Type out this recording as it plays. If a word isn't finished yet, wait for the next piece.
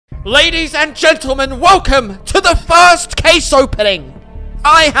Ladies and gentlemen, welcome to the first case opening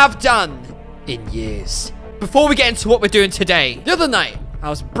I have done in years. Before we get into what we're doing today, the other night, I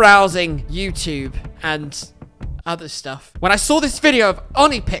was browsing YouTube and other stuff when I saw this video of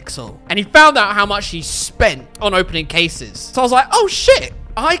OniPixel, and he found out how much he spent on opening cases. So I was like, oh shit,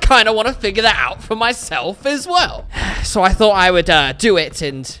 I kind of want to figure that out for myself as well. So I thought I would do it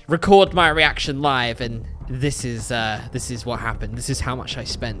and record my reaction live, and this is what happened. This is how much I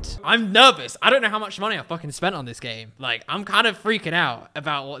spent. I'm nervous. I don't know how much money I fucking spent on this game. Like, I'm kind of freaking out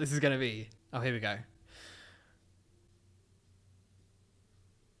about what this is gonna be. Oh, here we go.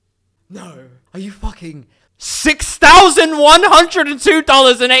 No. Are you fucking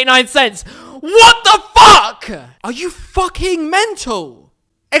 $6,102.89? What the fuck? Are you fucking mental?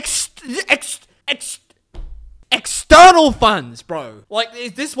 External funds, bro. Like,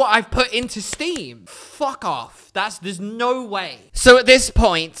 is this what I've put into Steam? Fuck off. There's no way. So at this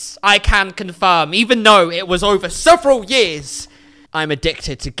point, I can confirm, even though it was over several years, I'm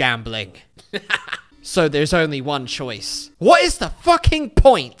addicted to gambling. So there's only one choice. What is the fucking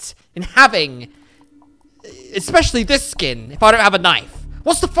point in having, especially this skin, if I don't have a knife?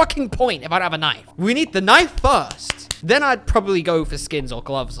 What's the fucking point if I don't have a knife? We need the knife first. Then I'd probably go for skins or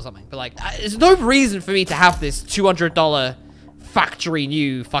gloves or something. But like, there's no reason for me to have this $200 factory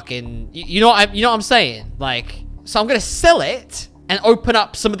new fucking, you know what I'm saying? Like, so I'm gonna sell it and open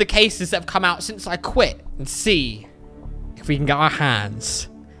up some of the cases that have come out since I quit and see if we can get our hands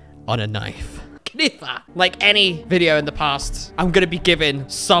on a knife. Like any video in the past, I'm gonna be giving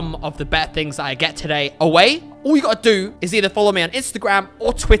some of the better things that I get today away. All you gotta do is either follow me on Instagram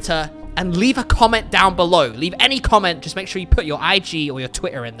or Twitter and leave a comment down below. Leave any comment, just make sure you put your IG or your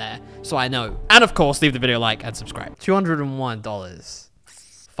Twitter in there so I know. And of course, leave the video a like and subscribe. $201.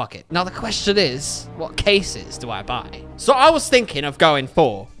 Fuck it. Now the question is, what cases do I buy? So I was thinking of going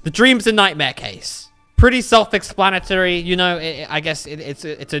for the Dreams and Nightmare case. Pretty self-explanatory, you know. I guess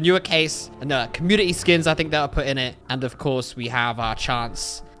it's a newer case, and the community skins I think that are put in it. And of course, we have our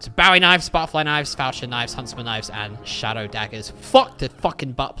chance to Bowie knives, Sparkfly knives, Falchion knives, Huntsman knives, and Shadow daggers. Fuck the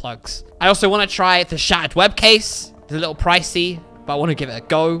fucking butt plugs. I also want to try the Shattered Web case. It's a little pricey, but I want to give it a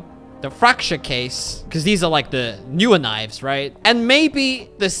go. The Fracture case, because these are like the newer knives, right? And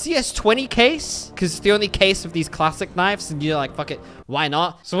maybe the CS20 case, because it's the only case of these classic knives, and you're like, fuck it, why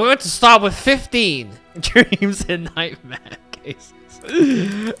not? So we're going to start with 15 Dreams and Nightmare cases.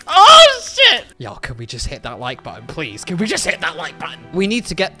 Oh, shit! Yo, can we just hit that like button, please? Can we just hit that like button? We need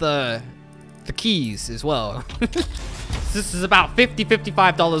to get the keys as well. This is about $50,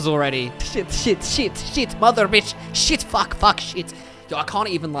 $55 already. Shit, mother bitch. Shit, fuck, shit. Yo, I can't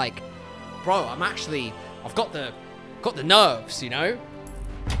even like, bro, I've got the nerves, you know?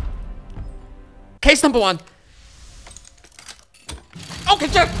 Case number 1. Okay,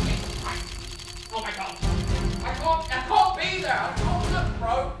 Jeff. Oh my God. I can't be there. I can't look,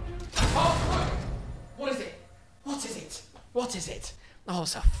 bro. I can't look. What is it? What is it? Oh,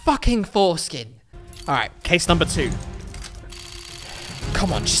 it's a fucking foreskin. All right, case number 2.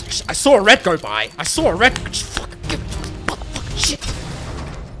 Come on, just I saw a red go by. Just fucking give it to us. Motherfucking shit.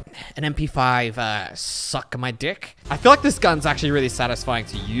 An MP5 suck my dick. I feel like this gun's actually really satisfying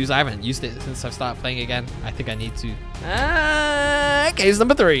to use. I haven't used it since I've started playing again. I think I need to. Case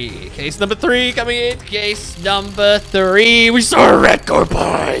number 3. Case number 3 coming in. Case number 3. We saw a red go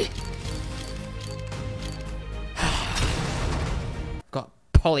by. Got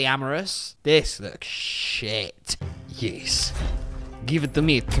polyamorous. This looks shit. Yes. Give it to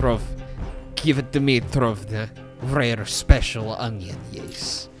me, Trov. Give it to me, Trov. The rare special onion,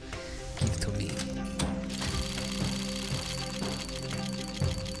 yes. Give to me.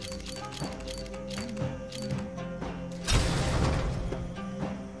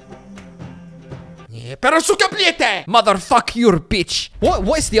 Yeah, pero su capliete! Motherfuck your bitch.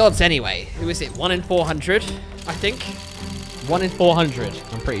 What is the odds anyway? Who is it? 1 in 400, I think. 1 in 400,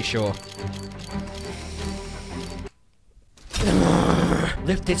 I'm pretty sure.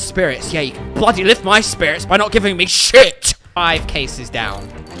 Lifted spirits. Yeah, you can bloody lift my spirits by not giving me shit. 5 cases down.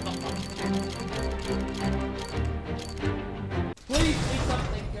 Please be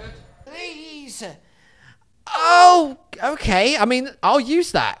something good. Please. Oh, okay. I mean, I'll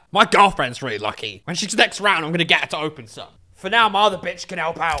use that. My girlfriend's really lucky. When she's next round, I'm gonna get her to open some. For now, my other bitch can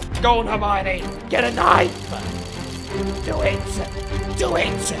help out. Go on, Hermione. Get a knife. Do it. Do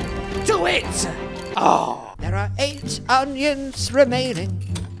it. Do it. Oh. There are 8 onions remaining,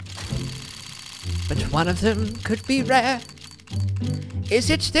 but one of them could be rare.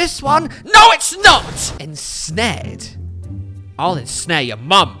 Is it this one? No, it's not! Ensnared. I'll ensnare your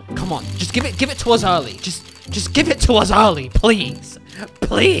mum. Come on, just give it to us early. Just give it to us early, please.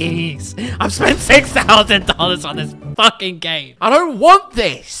 Please. I've spent $6,000 on this fucking game. I don't want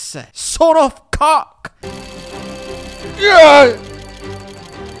this. Sort of cock. Yeah.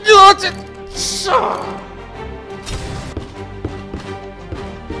 You want it?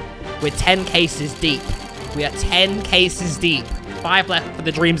 We're 10 cases deep. We are 10 cases deep. 5 left for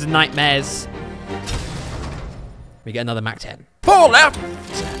the dreams and nightmares. We get another Mac 10. 4 left.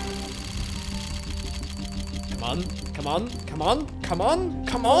 Come on, come on, come on, come on,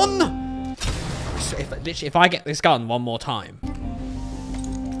 come on. So if I get this gun one more time.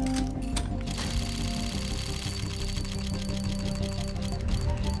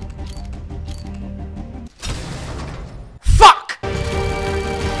 Fuck!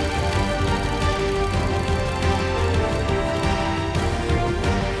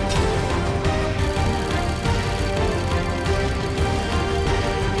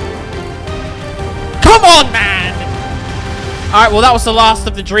 Come on, man! Alright, well, that was the last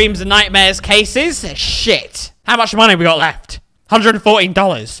of the dreams and nightmares cases. Shit. How much money we got left?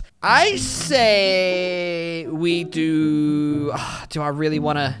 $114. I say we do... do I really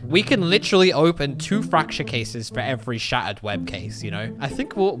want to... We can literally open 2 fracture cases for every shattered web case, you know? I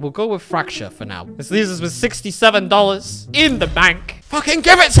think we'll go with fracture for now. This leaves us with $67 in the bank. Fucking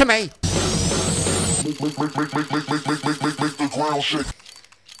give it to me!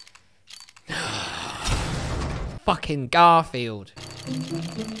 Fucking Garfield.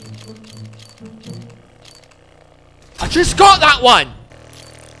 I just got that one!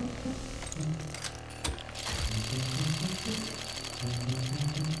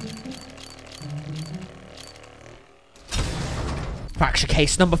 Fracture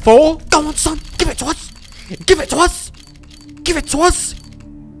case number 4. Go on, son. Give it to us. Give it to us. Give it to us.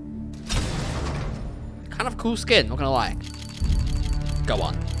 Kind of cool skin, not gonna lie. Go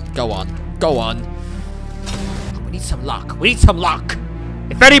on. Go on. Go on. We need some luck. We need some luck.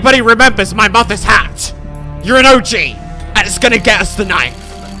 If anybody remembers my mother's hat, you're an OG, and it's gonna get us the knife.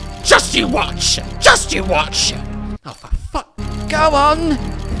 Just you watch. Just you watch. Oh, for fuck. Go on.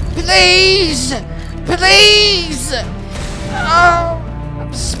 Please. Please. Oh,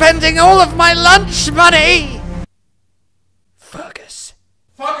 I'm spending all of my lunch money. Fergus.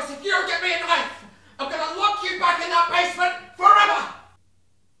 Fergus, if you don't get me a knife, I'm gonna lock you back in that basement forever.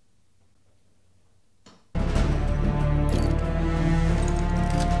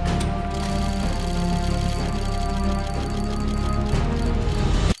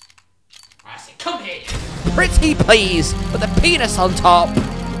 Come here. Pretty please, with a penis on top.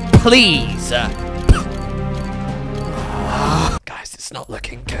 Please. Guys, it's not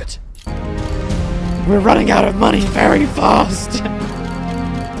looking good. We're running out of money very fast.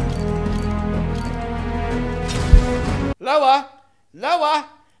 Lower, lower,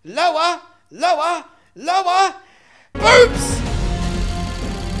 lower, lower, lower. Boobs!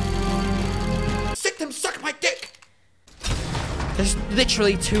 Sick them, suck my dick. There's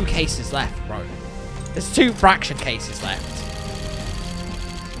literally 2 cases left, bro. There's 2 fractured cases left.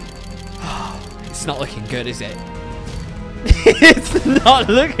 Oh, it's not looking good, is it? It's not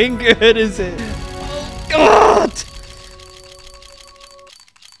looking good, is it? Oh, God!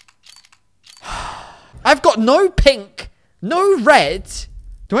 I've got no pink, no red.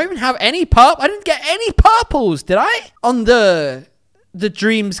 Do I even have any purple? I didn't get any purples, did I? On the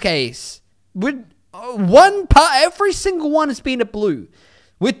dreams case. Every single one has been a blue.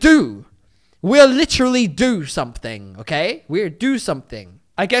 We're due. We're literally due something, okay? We're due something.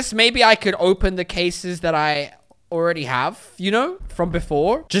 I guess maybe I could open the cases that I already have, you know, from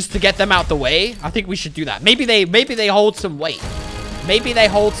before, just to get them out the way. I think we should do that. Maybe they hold some weight. Maybe they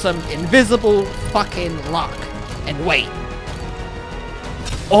hold some invisible fucking luck and weight.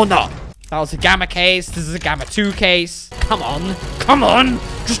 Or not. That was a Gamma case. This is a Gamma 2 case. Come on. Come on.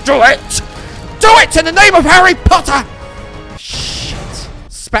 Just do it. Do it in the name of Harry Potter! Shit.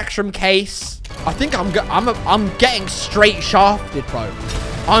 Spectrum case. I think I'm getting straight shafted, bro.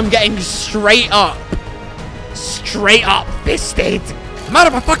 I'm getting straight up fisted. I'm out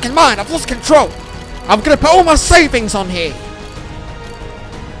of my fucking mind. I've lost control. I'm gonna put all my savings on here.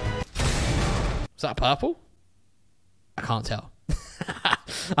 Is that purple? I can't tell.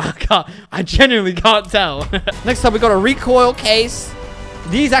 I genuinely can't tell. Next up, we got a recoil case.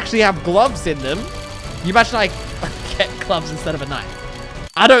 These actually have gloves in them. You imagine I get gloves instead of a knife.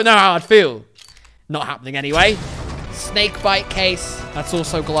 I don't know how I'd feel. Not happening anyway. Snake bite case. That's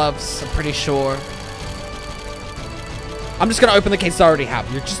also gloves, I'm pretty sure. I'm just gonna open the case I already have.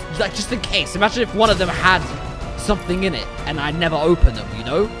 You're just in case. Imagine if one of them had something in it and I never open them, you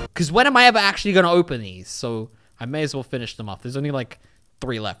know? Because when am I ever actually gonna open these? So I may as well finish them off. There's only like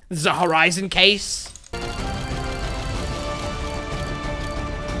 3 left. This is a Horizon case.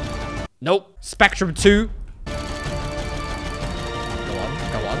 Nope. Spectrum 2.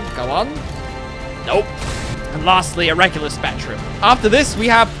 Go on. Nope. And lastly, a regular Spectrum. After this, we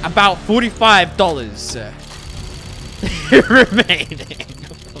have about $45 remaining.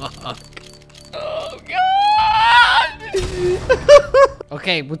 Fuck. Oh, God.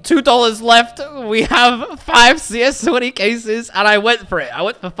 Okay, with $2 left, we have 5 CS20 cases, and I went for it. I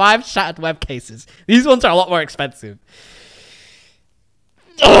went for 5 Shattered Web cases. These ones are a lot more expensive.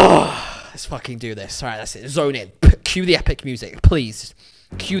 Oh, let's fucking do this. All right, that's it. Zone in. Cue the epic music, please.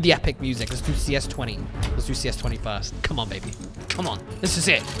 Cue the epic music. Let's do CS20. Let's do CS20 first. Come on, baby. Come on. This is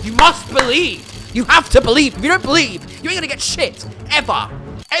it. You must believe. You have to believe. If you don't believe, you ain't gonna get shit. Ever.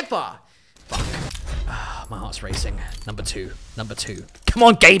 Ever. Fuck. My heart's racing. Number 2. Number 2. Come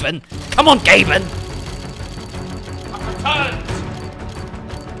on, Gaben. Come on, Gaben. I've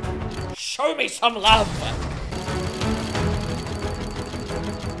returned. Show me some love.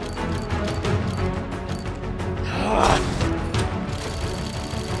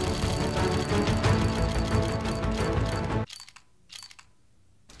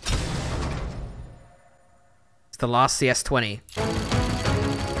 It's the last CS20.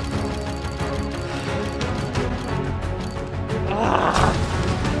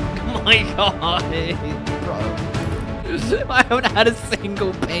 Oh my god, bro. I haven't had a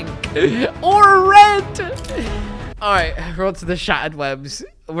single pink or a red. Alright, we're on to the Shattered Webs.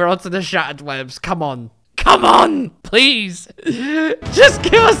 We're on to the Shattered Webs. Come on. Come on, please. Just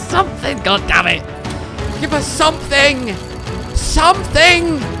give us something, god damn it. Give us something.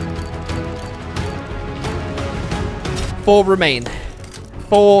 Something. 4 remain.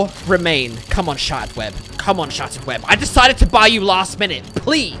 4 remain. Come on, Shattered Web. Come on, Shattered Web. I decided to buy you last minute.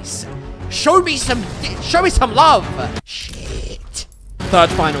 Please. Show me some love. Shit. 3rd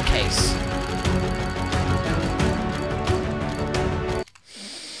final case.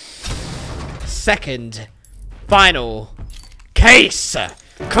 Second final case.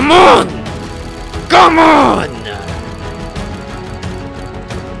 Come on. Come on.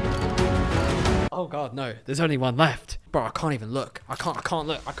 Oh god, no. There's only one left. Bro, I can't even look. I can't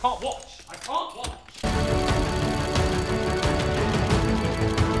look. I can't watch. I can't watch.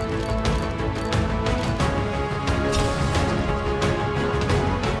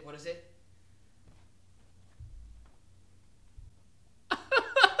 What is it?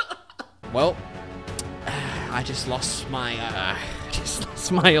 Well, I just lost my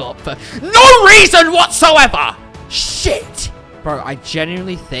op. No reason whatsoever! Shit! Bro, I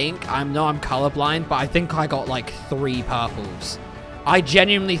genuinely think, I'm colorblind, but I think I got like 3 purples. I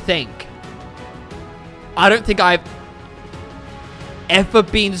genuinely think. I don't think I've ever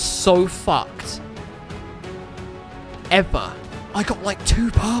been so fucked. Ever. I got like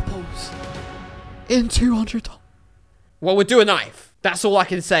 2 purples in $200. Well, we'll do a knife. That's all I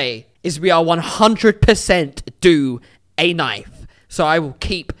can say, is we are 100% do a knife. So I will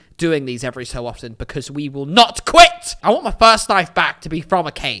keep doing these every so often because we will not quit. I want my first knife back to be from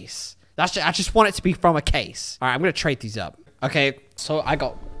a case. I just want it to be from a case. All right, I'm going to trade these up. Okay, so I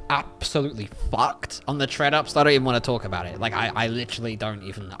got absolutely fucked on the trade ups. I don't even want to talk about it. Like, I literally don't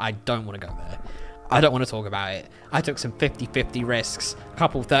even, I don't want to go there. I don't want to talk about it. I took some 50-50 risks, a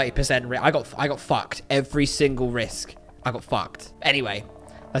couple 30% risk. I got fucked every single risk. I got fucked. Anyway,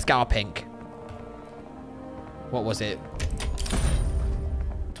 let's get our pink. What was it?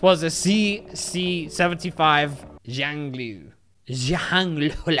 It was a CC75 Zhanglu.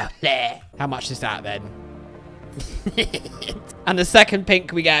 How much is that then? And the second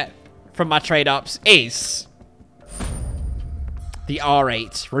pink we get from my trade ups is the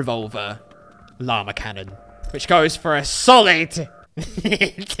R8 revolver llama cannon, which goes for a solid.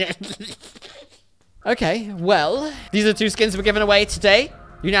 Okay, well, these are the 2 skins we're giving away today.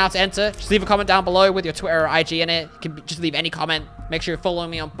 You know how to enter. Just leave a comment down below with your Twitter or IG in it. You can just leave any comment. Make sure you're following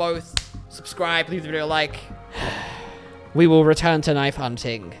me on both. Subscribe, leave the video a like. We will return to knife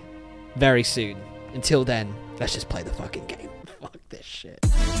hunting very soon. Until then, let's just play the fucking game. Fuck this shit.